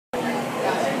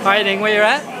Hi Ning, where you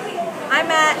at? I'm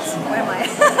at, where am I?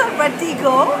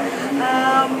 Vertigo,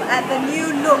 at the new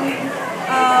look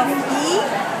of E,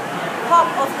 Pop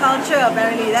of Culture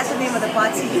apparently, that's the name of the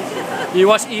party. You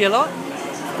watch E a lot?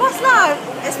 Of course lah,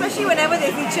 especially whenever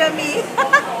they feature me.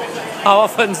 How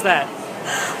often's that?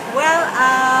 Well,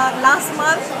 last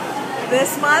month,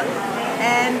 this month,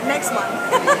 and next month.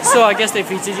 So I guess they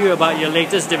featured you about your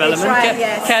latest development. That's right,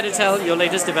 yes. Care to tell your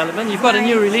latest development? You've got a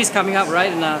new release coming up,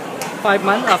 right? In 4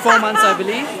 months, I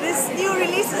believe. This new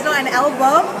release is not an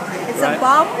album, it's Right. a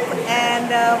bump, and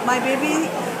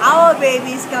our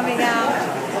baby is coming out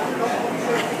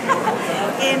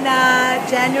in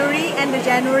January, end of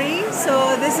January.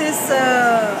 So this is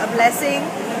a blessing.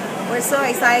 We're so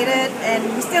excited, and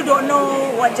we still don't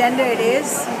know what gender it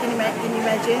is. You can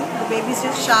imagine, the baby's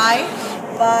just shy.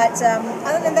 But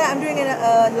other than that, I'm doing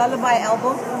a lullaby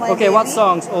album for my Okay, baby. what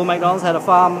songs? Old MacDonald's Had a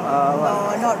Farm.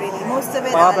 No, not really. Most of it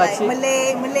Bar are like Black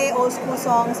Sheep? Malay old school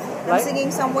songs. I'm Right.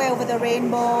 singing Somewhere Over the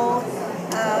Rainbow.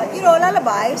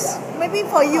 Lullabies. Maybe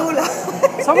for you lah.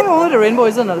 Somewhere Over the Rainbow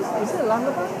is it a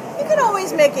lullaby? You can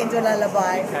always make it into a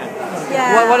lullaby.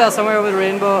 Yeah. What else? Somewhere Over the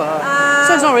Rainbow.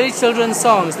 So it's not really children's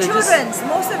songs. They're Children's.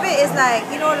 Most of it is like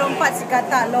lompat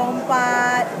sikata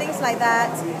lompat, things like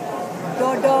that.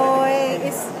 Dodoi.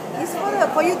 It's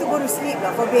for you to go to sleep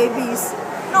lah, for babies,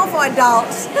 not for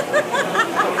adults.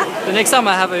 The next time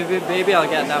I have a baby, I'll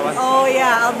get that one. Oh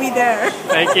yeah, I'll be there.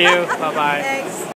 Thank you. Bye bye. Thanks.